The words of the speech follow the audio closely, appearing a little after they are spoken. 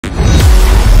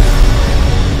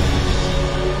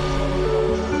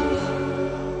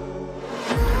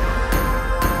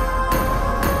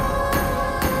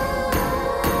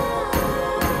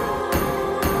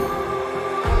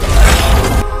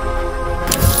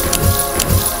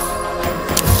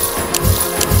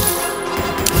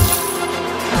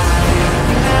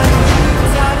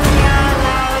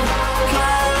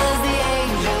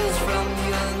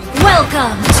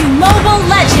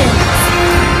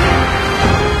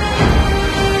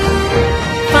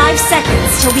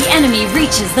till the enemy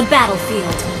reaches the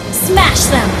battlefield. Smash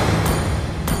them!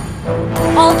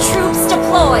 All troops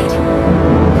deployed!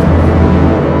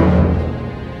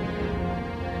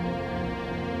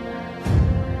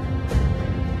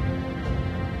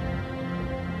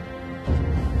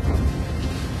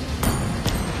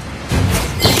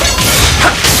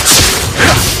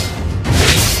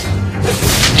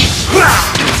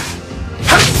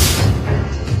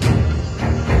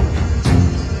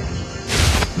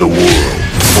 The world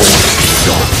born in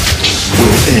darkness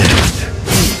will end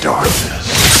in darkness.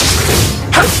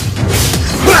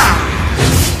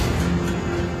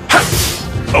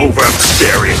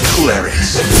 Overbearing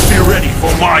clerics, be ready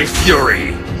for my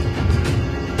fury!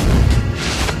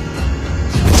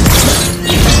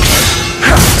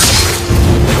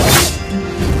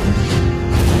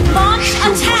 Launch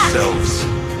Show attack! yourselves,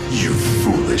 you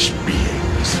foolish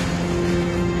beings.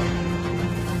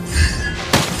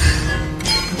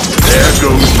 There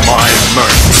goes my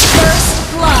mercy.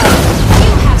 First blood!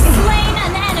 You have slain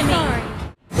an enemy!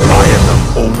 I am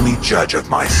the only judge of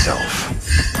myself.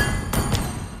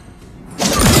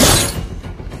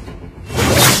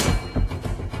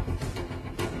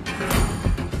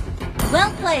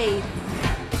 Well played!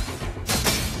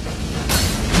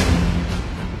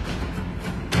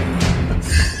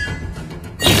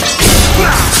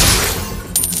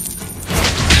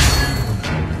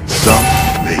 Some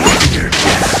may fear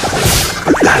death,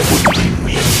 but that wouldn't be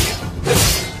me.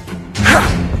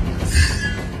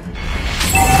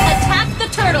 Attack the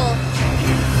turtle!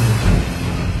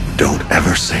 Don't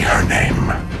ever say her name.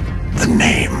 The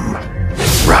name,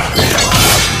 Raphael.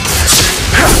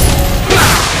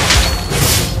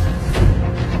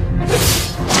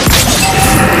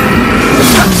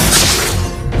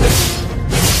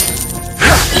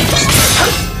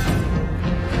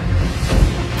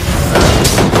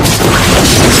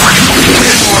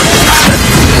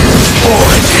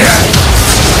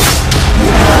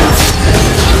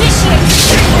 Initiate!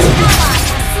 An ally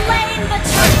has slain the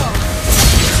turtle!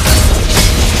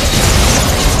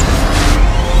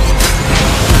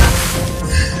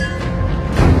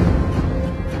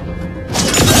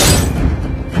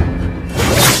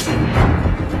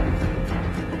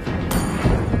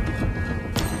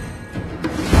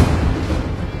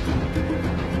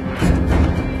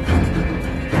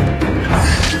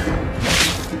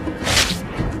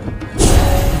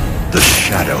 The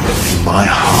shadow in my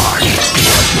heart is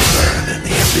deeper than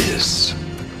the abyss.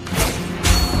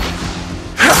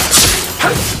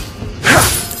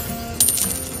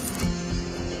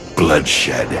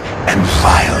 Bloodshed and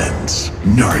violence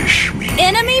nourish me.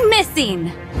 Enemy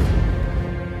missing!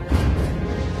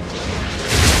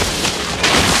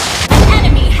 An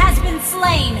enemy has been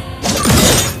slain!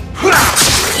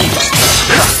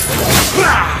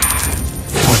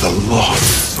 For the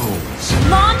lost souls.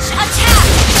 Launch attack!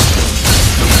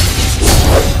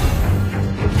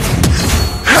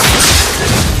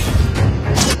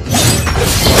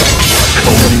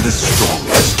 Only the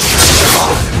strongest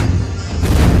survive.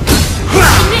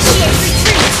 Initiate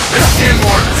retreat!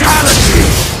 Immortality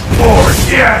or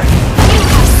death! You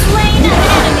have slain an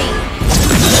enemy!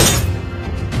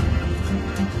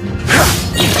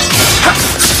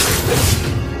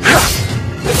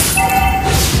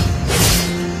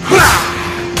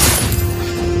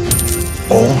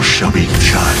 All shall be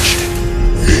judged,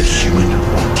 be it human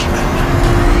or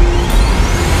demon.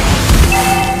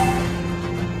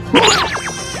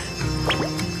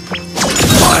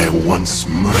 My once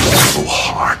merciful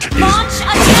heart is Launch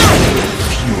attack!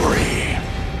 fury.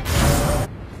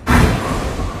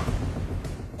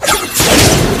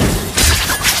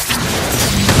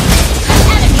 An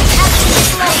enemy has been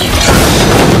slain!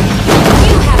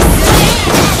 You have slain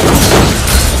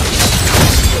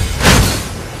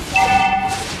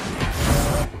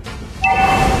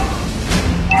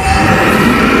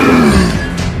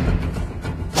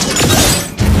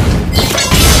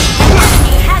an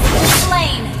enemy has been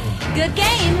slain! Good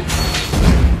game!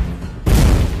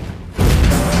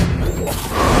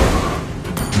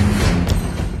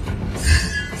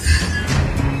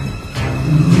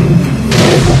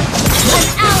 An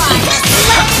ally has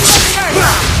slain the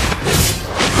turtle!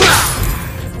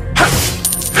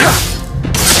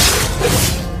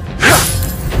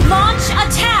 Launch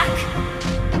attack!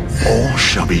 All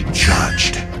shall be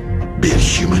judged, be it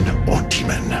human or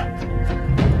demon.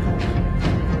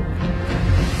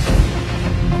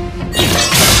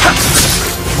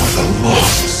 For the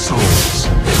lost souls.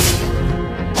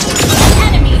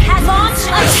 An enemy has launched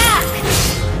attack!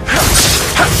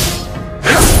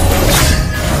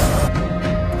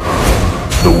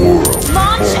 The world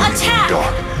Launch born attack! in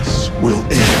darkness will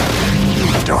end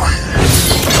in darkness.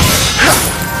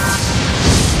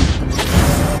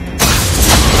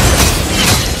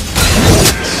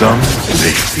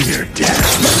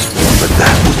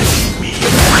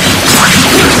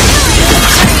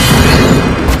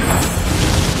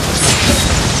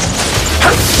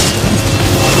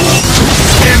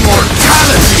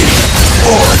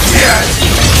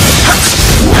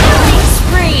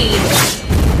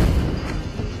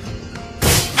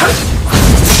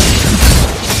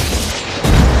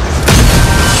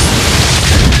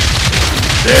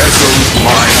 There goes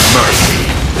my mercy.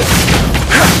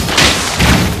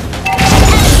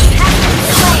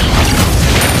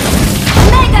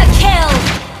 Mega kill!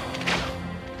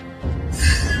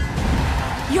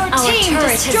 Your team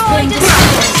destroyed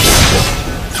its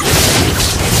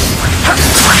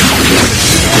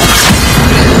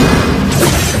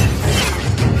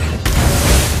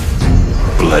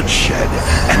Bloodshed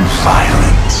and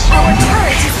violence. Our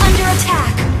turret is under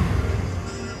attack.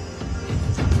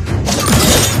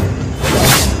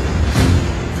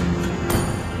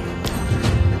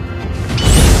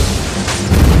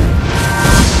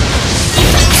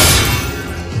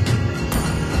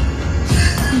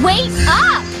 Wait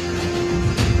up!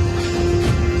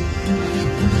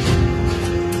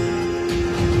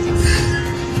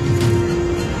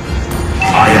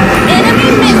 I am the Enemy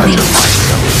missing!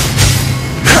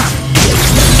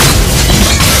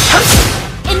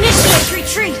 Initiate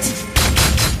retreat!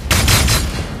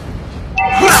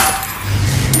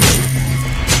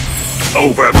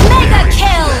 over. Mega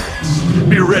kill!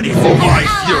 Be ready for my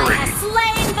Ally fury. has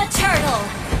slain the turtle!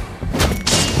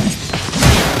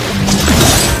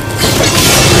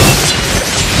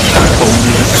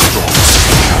 Only the strong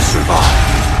shall survive.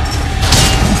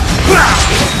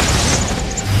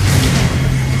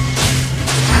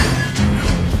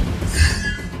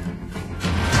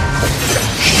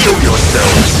 Show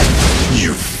yourselves,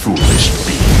 you foolish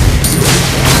beings.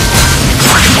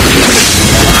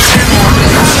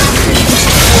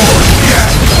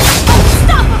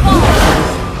 Unstoppable!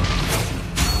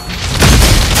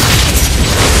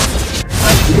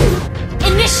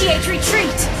 Initiate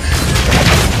retreat!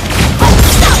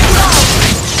 Unstoppable!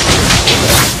 Shut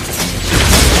down!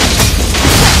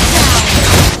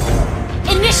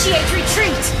 Initiate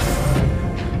retreat!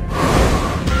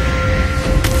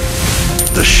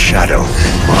 The shadow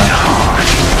in my heart.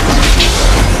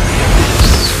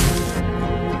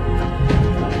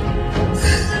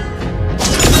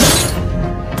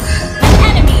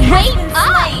 Enemy wait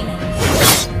up!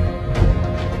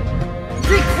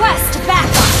 Request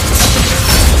backup!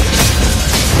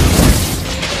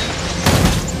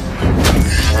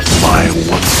 My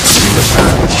once beautiful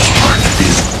heart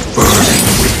is burning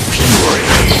with fury.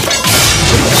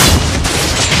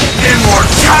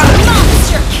 Immortality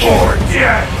Monster kill! or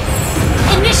death!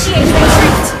 Initiate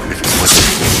retreat! If it wasn't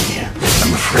me,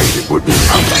 I'm afraid it would be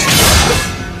ugly.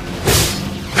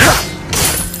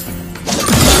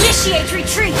 Initiate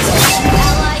retreat!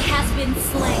 Ally has been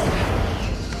slain.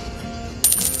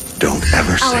 Don't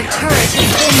ever say Our her turret name.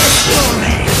 has been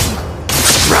destroyed.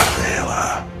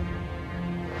 Rafaela.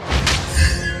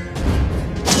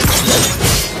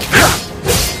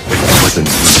 If it wasn't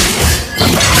me,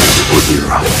 I'm afraid it would be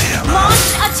Rafaela. Launch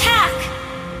attack!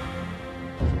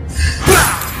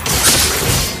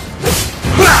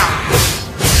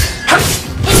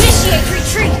 Initiate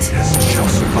retreat! Yes, shall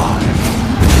survive.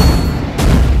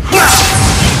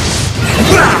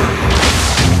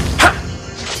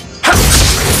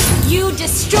 You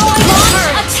destroy launch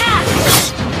attack!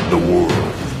 The world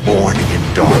born in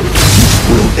darkness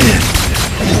will end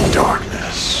in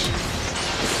darkness.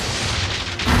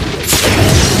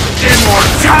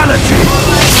 Immortality!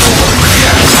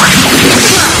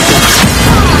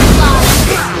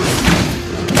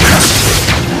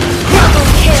 Double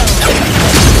kill!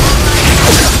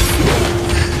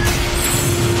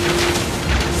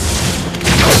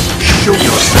 Show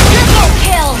yourself. Triple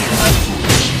kill!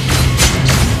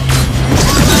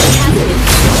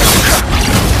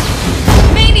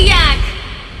 Maniac!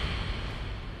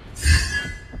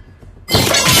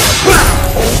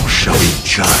 All shall be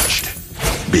judged.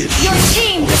 Bitch. Your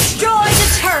team destroyed a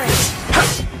turret!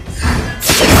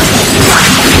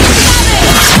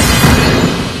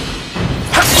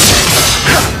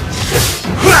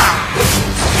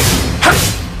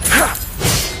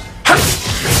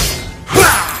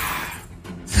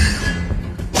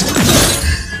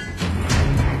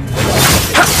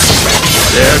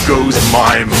 There goes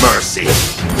my mercy.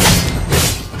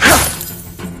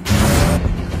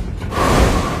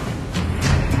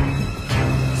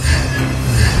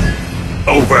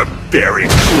 Overbearing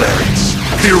clerics,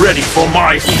 be ready for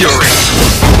my fury.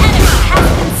 Enemy has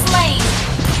been slain!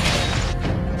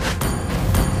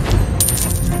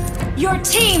 Your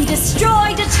team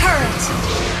destroyed a turret!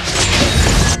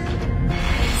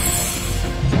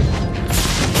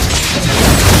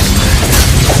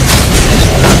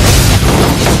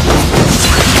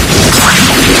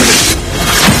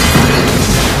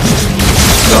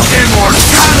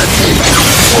 Immortality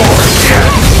or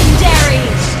death. Legendary!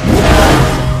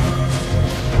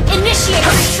 Initiate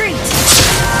retreat!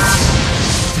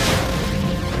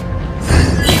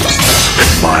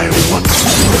 My once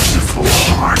merciful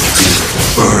heart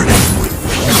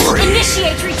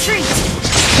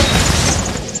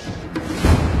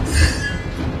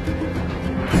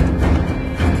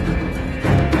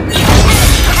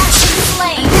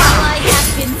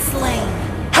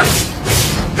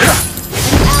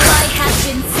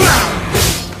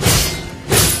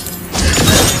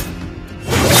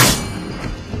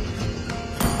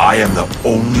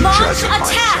Launch judge of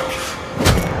attack! myself.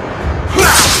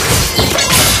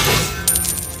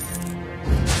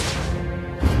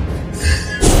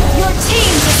 Your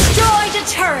team destroyed a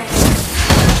turret!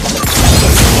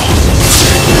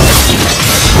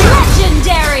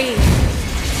 Legendary!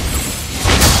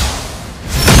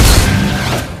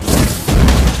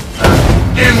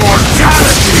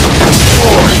 Immortality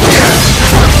or death!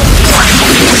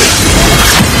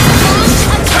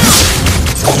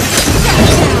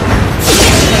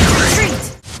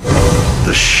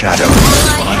 The shadow of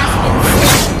my heart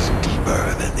is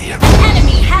deeper than the abyss. An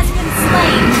enemy has been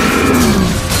slain!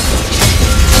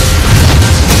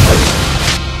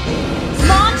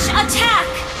 Launch attack!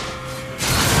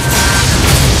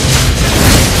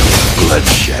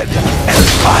 Bloodshed and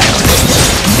violence.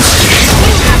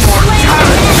 You have slain an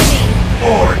enemy!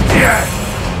 Or death!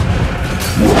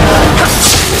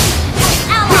 An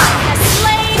ally has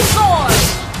slain Lord!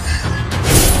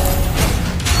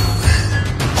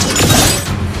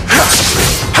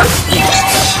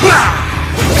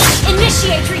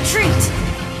 Initiate retreat!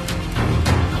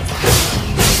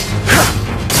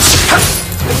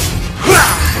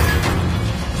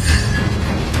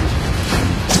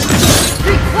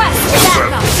 Request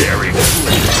backup! Very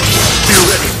clear. Be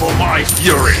ready for my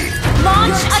fury.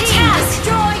 Launch attack!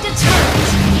 Destroyed a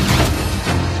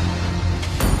turret!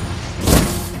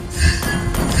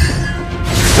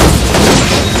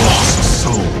 Lost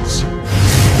souls.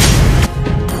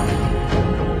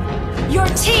 Your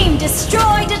team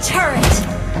destroyed a turret!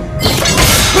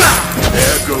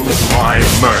 There goes my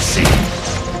mercy.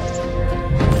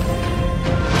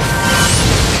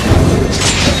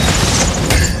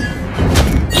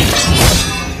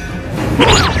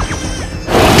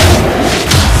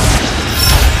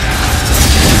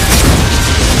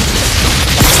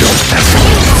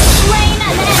 Slain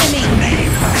an enemy!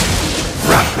 Name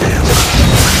Raphael.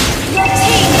 Your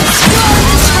team destroyed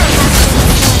a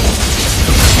turret!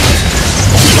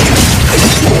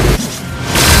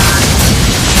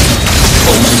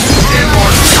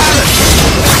 Immortality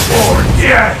or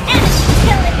death!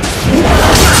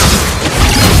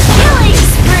 Killing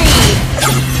spree!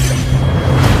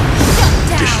 Shut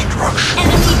down! Destruction.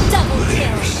 Enemy double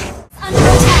kill! Under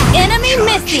attack! Enemy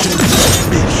missing!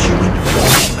 Big human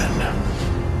horseman.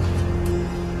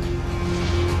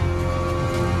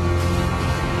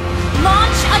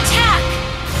 Launch attack!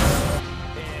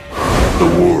 The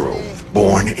world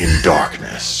born in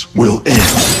darkness will end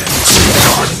in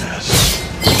darkness.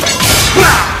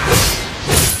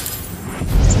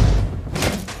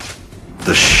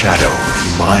 The shadow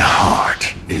in my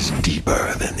heart is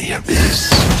deeper than the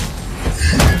abyss.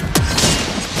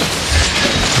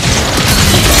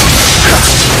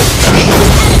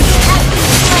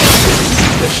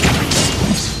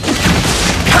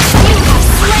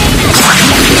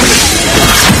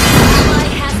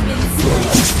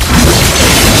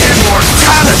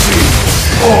 Immortality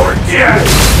or death!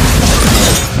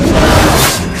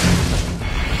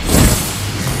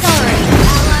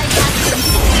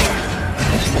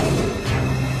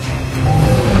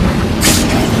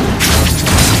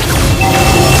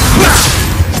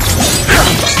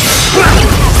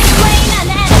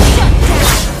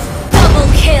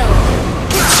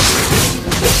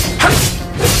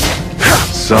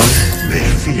 Some may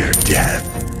fear death,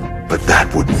 but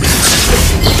that wouldn't be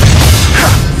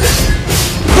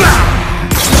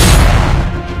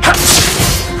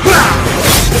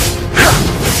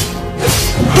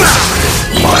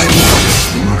my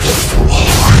once merciful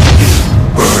heart is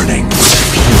burning with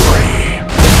fury.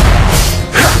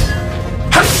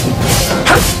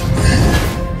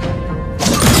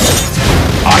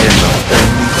 I am the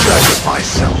only judge of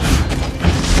myself.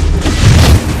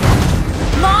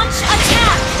 Launch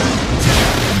attack!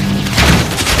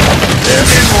 Their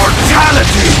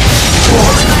immortality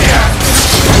or death.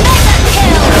 Mega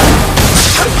kill!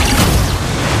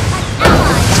 An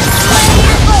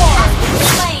ally has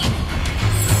slain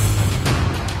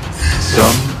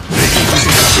Some may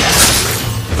fear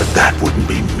death, but that wouldn't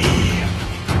be me.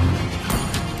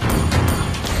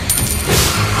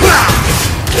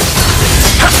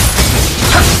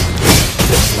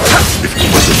 If it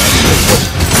wasn't me,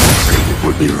 it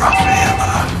would be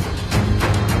Raphaela.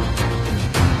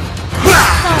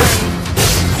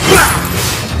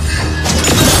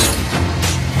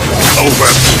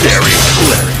 Overbearing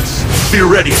clerics, be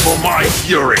ready for my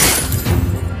fury.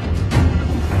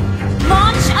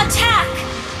 Launch attack!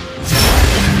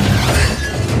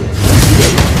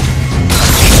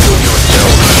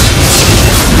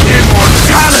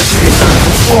 Immortality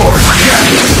or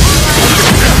death.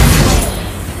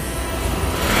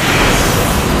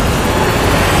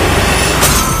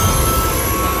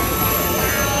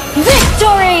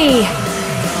 Victory!